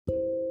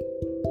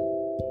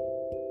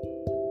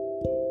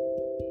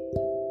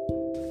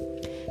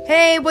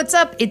Hey, what's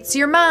up? It's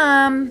your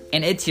mom.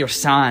 And it's your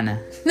son.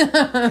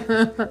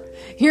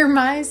 You're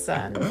my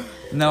son.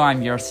 No,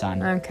 I'm your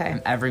son. Okay.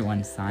 I'm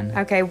everyone's son.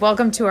 Okay,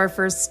 welcome to our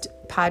first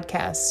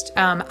podcast.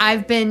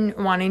 I've been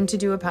wanting to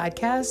do a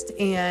podcast,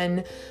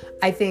 and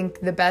I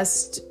think the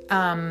best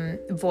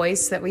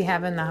voice that we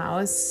have in the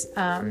house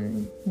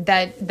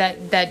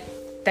that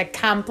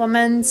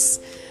complements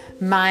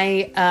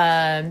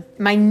my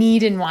my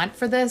need and want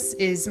for this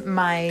is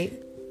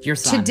your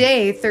son.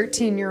 Today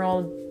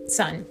 13-year-old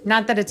son.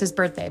 Not that it's his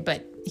birthday,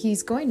 but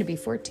he's going to be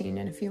 14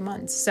 in a few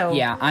months. So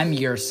yeah, I'm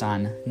your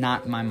son,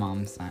 not my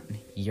mom's son.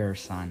 Your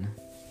son.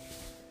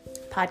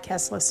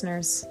 Podcast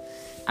listeners,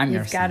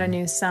 You've got a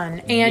new son,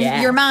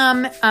 and your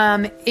mom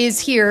is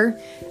here.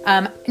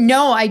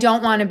 No, I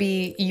don't want to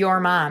be your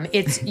mom.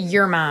 It's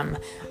your mom,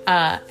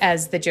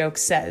 as the joke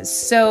says.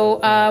 So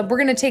we're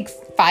gonna take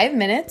 5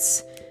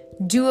 minutes,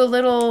 do a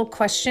little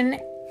question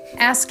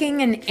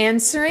asking and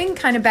answering,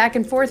 kind of back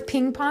and forth,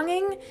 ping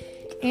ponging,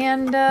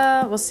 and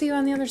we'll see you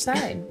on the other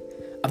side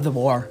of the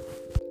war.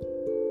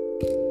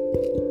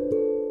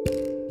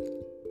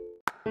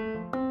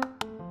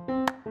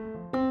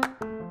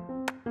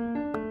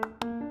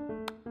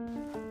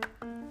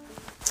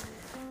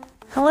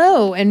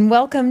 Hello, and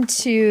welcome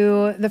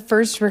to the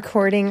first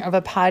recording of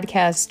a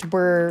podcast.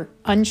 We're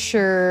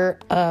unsure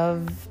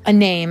of a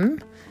name.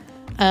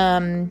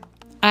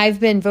 I've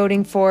been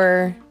voting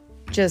for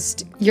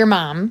just your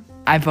mom.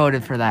 I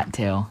voted for that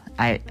too.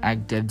 I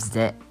dibsed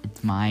it.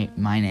 It's my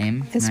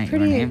name. It's not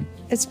pretty. Your name.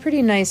 It's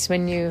pretty nice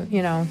when you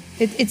know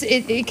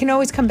it can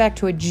always come back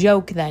to a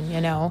joke then,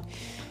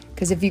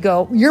 because if you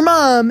go your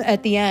mom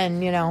at the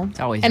end, it's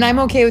always. And I'm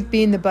mom. okay with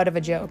being the butt of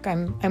a joke.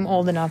 I'm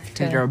old enough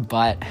to. You're a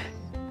butt.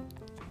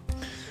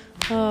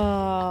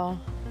 Oh,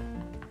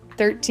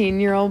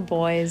 13-year-old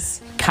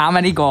boys.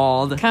 Comedy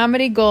gold.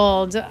 Comedy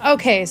gold.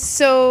 Okay,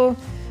 so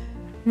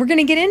we're going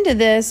to get into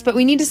this, but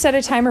we need to set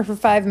a timer for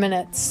 5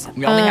 minutes.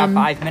 We only have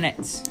 5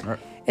 minutes.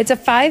 It's a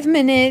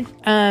 5-minute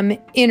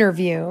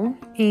interview,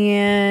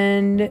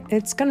 and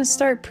it's going to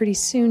start pretty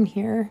soon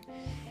here.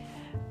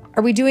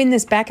 Are we doing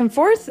this back and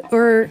forth,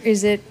 or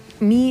is it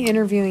me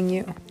interviewing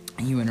you?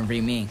 You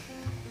interview me.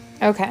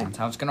 Okay. That's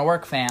how it's going to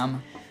work,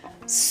 fam.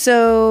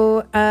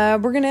 So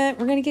we're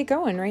gonna get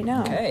going right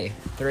now. Okay,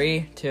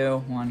 3, 2,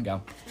 1,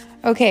 go.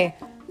 Okay,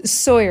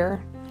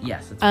 Sawyer.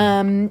 Yes.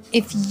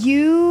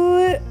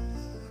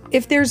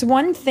 If there's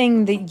one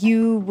thing that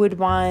you would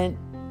want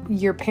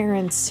your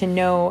parents to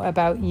know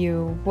about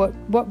you, what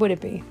would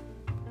it be?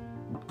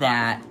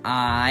 That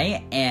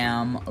I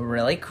am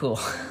really cool.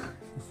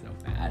 So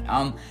bad.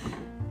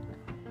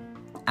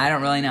 I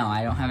don't really know.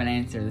 I don't have an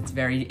answer that's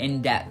very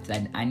in-depth.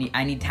 I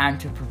need time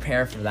to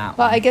prepare for that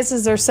Well, one. I guess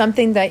is there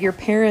something that your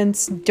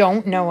parents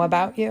don't know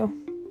about you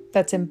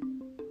that's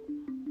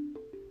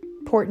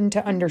important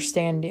to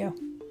understand you?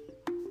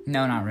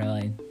 No, not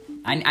really.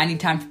 I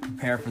need time to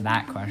prepare for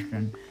that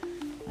question.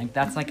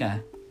 That's like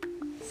a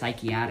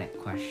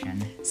psychiatric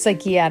question.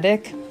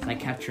 Psychiatric?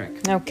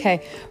 Psychiatric.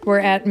 Okay. We're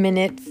at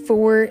minute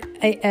 4.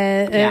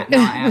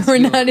 We're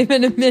not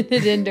even a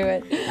minute into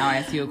it. Now I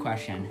ask you a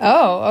question.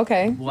 Oh,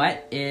 okay.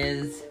 What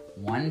is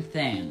one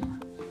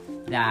thing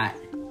that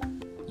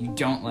you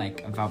don't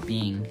like about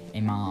being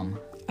a mom?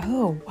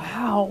 Oh,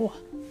 wow.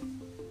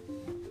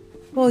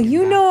 Well,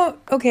 you know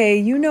me.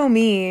 I do know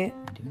you.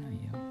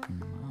 I'm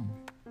your mom.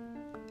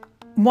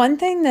 One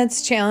thing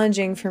that's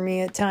challenging for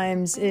me at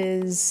times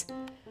is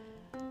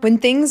when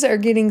things are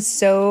getting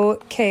so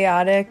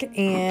chaotic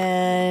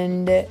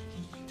and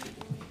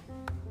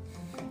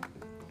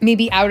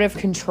maybe out of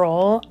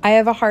control, I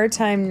have a hard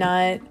time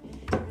not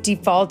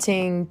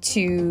defaulting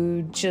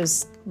to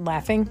just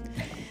laughing.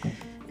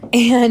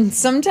 And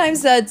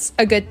sometimes that's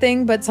a good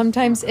thing, but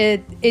sometimes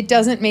it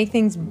doesn't make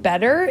things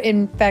better.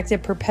 In fact,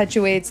 it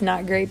perpetuates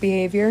not great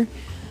behavior.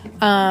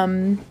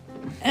 And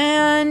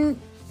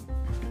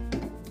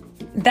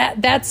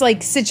that's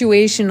like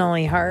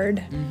situationally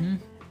hard. Mm-hmm.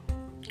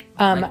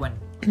 Like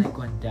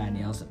when Dad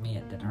yells at me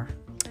at dinner.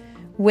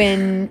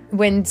 When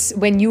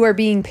you are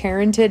being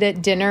parented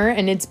at dinner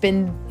and it's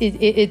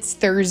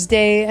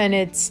Thursday and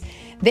it's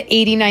the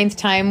 89th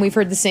time we've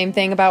heard the same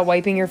thing about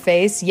wiping your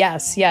face.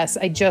 Yes,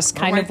 I just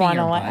kind of want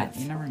to laugh.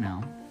 You never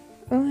know.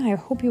 Oh, I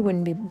hope you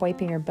wouldn't be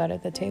wiping your butt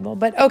at the table,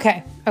 but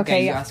okay.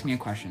 Okay, you yeah. ask me a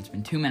question. It's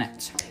been 2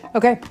 minutes.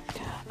 Okay.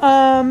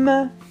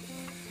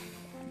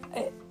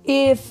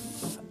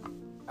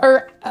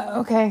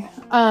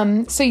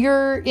 So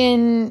you're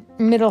in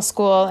middle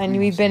school and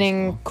we've been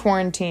in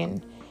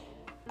quarantine.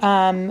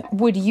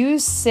 Would you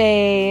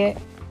say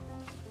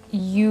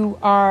you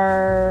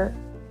are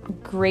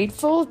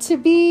grateful to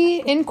be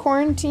in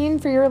quarantine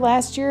for your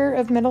last year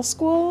of middle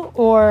school,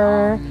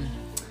 or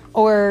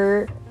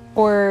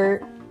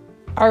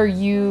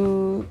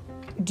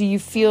do you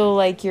feel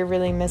like you're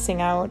really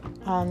missing out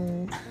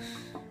on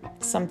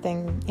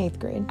something 8th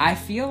grade? I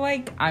feel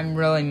like I'm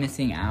really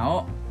missing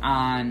out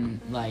on,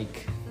 I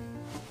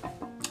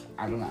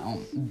don't know,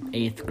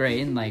 8th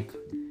grade,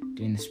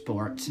 doing the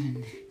sports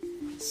and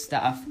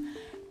stuff.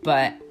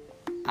 But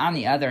on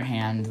the other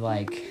hand,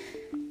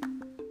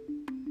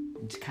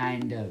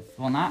 kind of,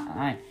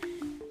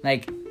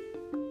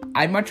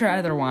 I'd much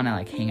rather want to,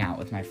 like, hang out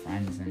with my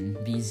friends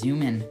and be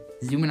zooming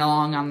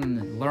along on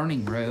the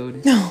learning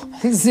road.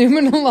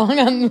 Zooming along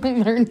on the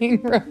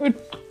learning road.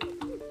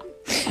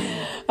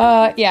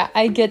 Yeah,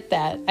 I get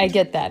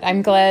that.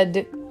 I'm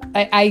glad.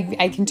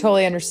 I can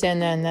totally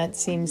understand that, and that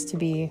seems to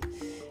be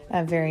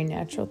a very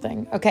natural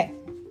thing. Okay,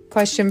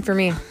 question for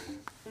me.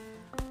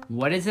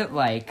 What is it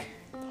like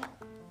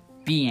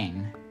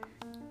being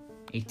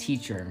a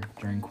teacher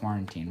during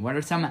quarantine? What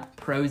are some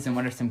pros and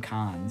what are some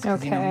cons?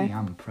 'Cause you know me,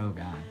 I'm a pro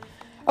guy.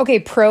 Okay,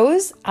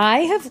 pros.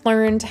 I have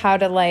learned how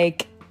to,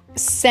 like,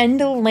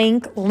 send a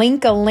link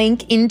a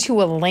link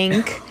into a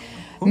link,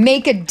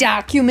 make a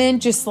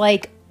document, just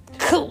like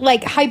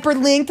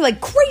hyperlinked,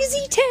 like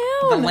crazy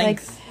town.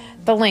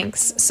 The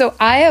links. So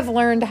I have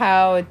learned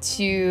how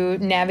to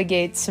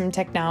navigate some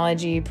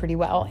technology pretty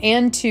well,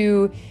 and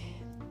to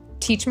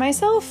teach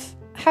myself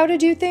how to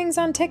do things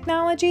on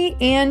technology,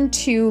 and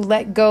to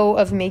let go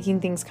of making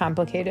things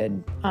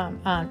complicated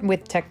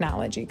with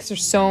technology, because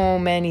there's so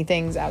many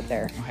things out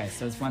there. Okay,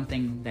 so it's one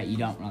thing that you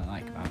don't really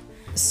like about.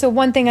 So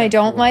one thing I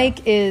don't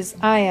like is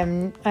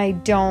I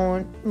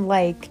don't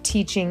like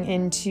teaching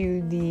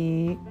into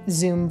the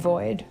Zoom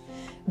void.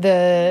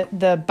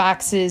 The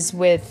boxes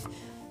with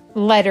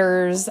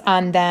letters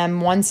on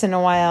them, once in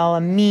a while a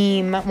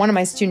meme. One of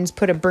my students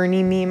put a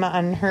Bernie meme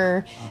on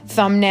her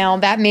thumbnail.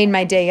 That made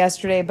my day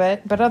yesterday,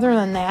 but other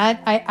than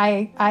that,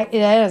 it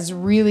is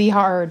really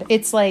hard.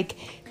 It's like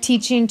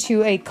teaching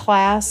to a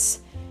class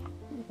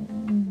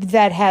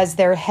that has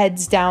their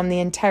heads down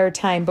the entire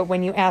time, but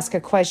when you ask a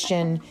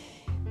question,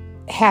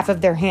 half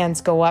of their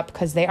hands go up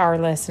because they are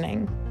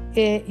listening.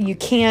 You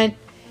can't,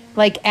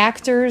 like,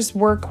 actors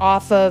work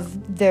off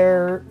of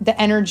the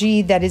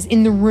energy that is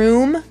in the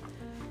room.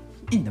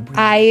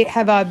 I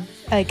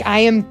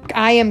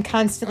am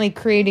constantly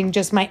creating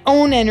just my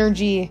own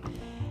energy,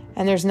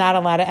 and there's not a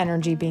lot of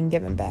energy being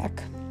given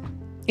back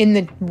in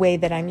the way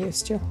that I'm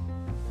used to.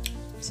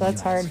 So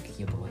that's hard.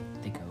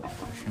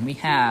 We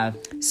have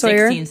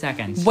Sawyer, 16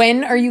 seconds.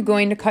 When are you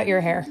going to cut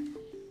your hair?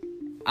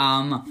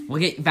 We'll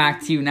get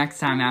back to you next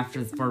time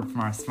after the word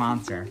from our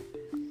sponsor.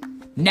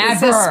 Never.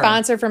 Is this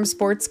sponsor from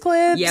Sports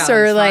Clips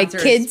or like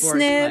Kid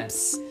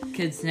Snips?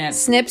 Kid Snips.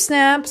 Snip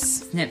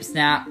Snaps. Snip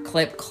Snap.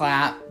 Clip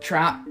Clap.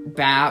 Trap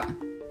Bap.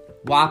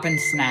 Whop and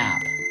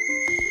Snap.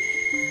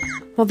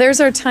 Well,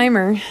 there's our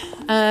timer.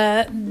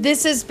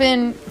 This has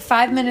been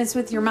 5 minutes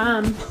with your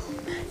mom.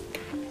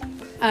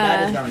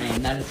 That is our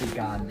name. That is the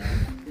God name.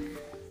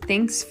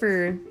 Thanks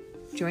for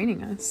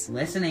joining us.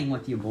 Listening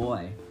with your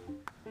boy.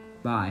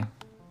 Bye.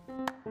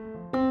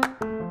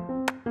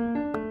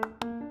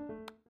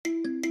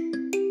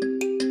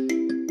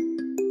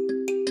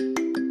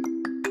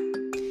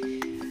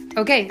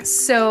 Okay,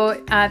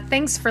 so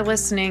thanks for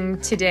listening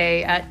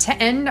today. To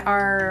end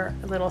our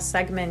little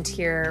segment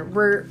here,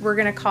 we're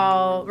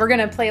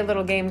gonna play a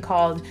little game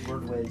called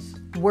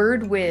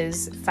Word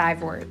Whiz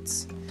 5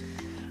 words.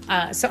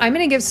 So I'm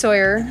gonna give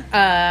Sawyer,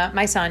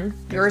 my son,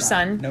 your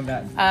son,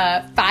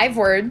 5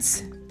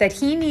 words that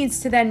he needs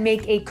to then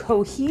make a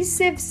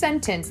cohesive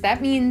sentence.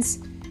 That means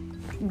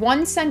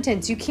one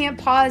sentence. You can't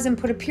pause and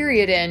put a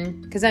period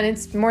in, because then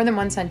it's more than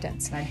one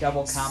sentence. Can I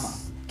double comma?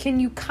 Can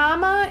you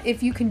comma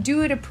if you can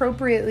do it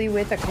appropriately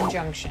with a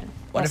conjunction?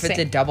 What if it's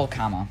a double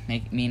comma,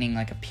 meaning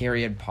like a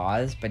period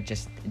pause, but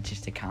just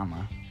a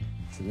comma?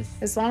 So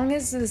as long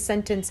as the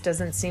sentence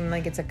doesn't seem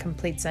like it's a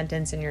complete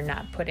sentence and you're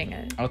not putting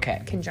a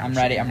conjunction. I'm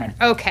ready.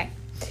 Okay.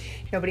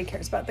 Nobody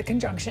cares about the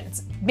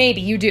conjunctions. Maybe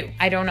you do.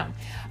 I don't know.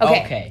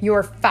 Okay.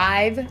 Your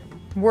 5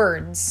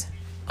 words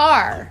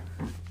are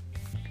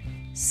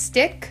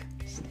stick,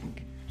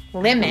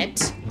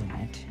 limit,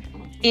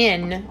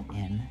 in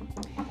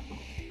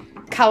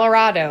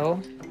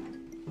Colorado,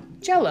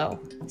 Jello.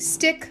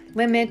 Stick,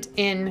 limit,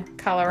 in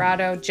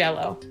Colorado,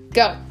 Jello.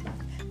 Go.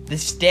 The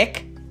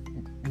stick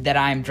that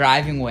I'm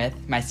driving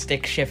with, my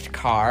stick shift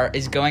car,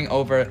 is going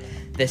over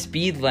the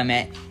speed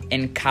limit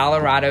in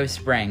Colorado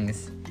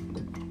Springs.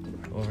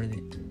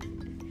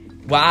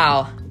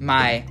 While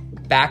my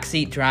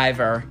backseat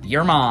driver,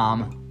 your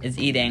mom, is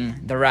eating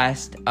the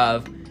rest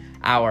of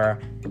our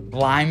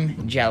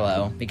lime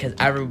Jello, because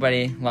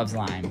everybody loves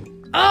lime.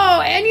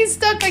 Oh, and you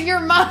stuck your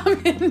mom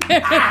in there.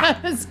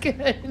 That's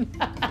good.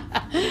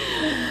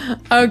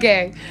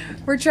 Okay,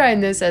 we're trying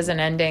this as an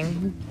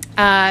ending.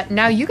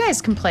 Now you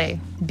guys can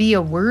play Be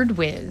a Word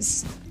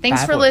Whiz.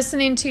 Thanks for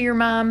listening to your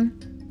mom.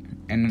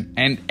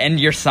 And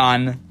your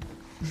son.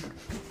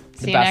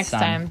 See you next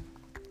time.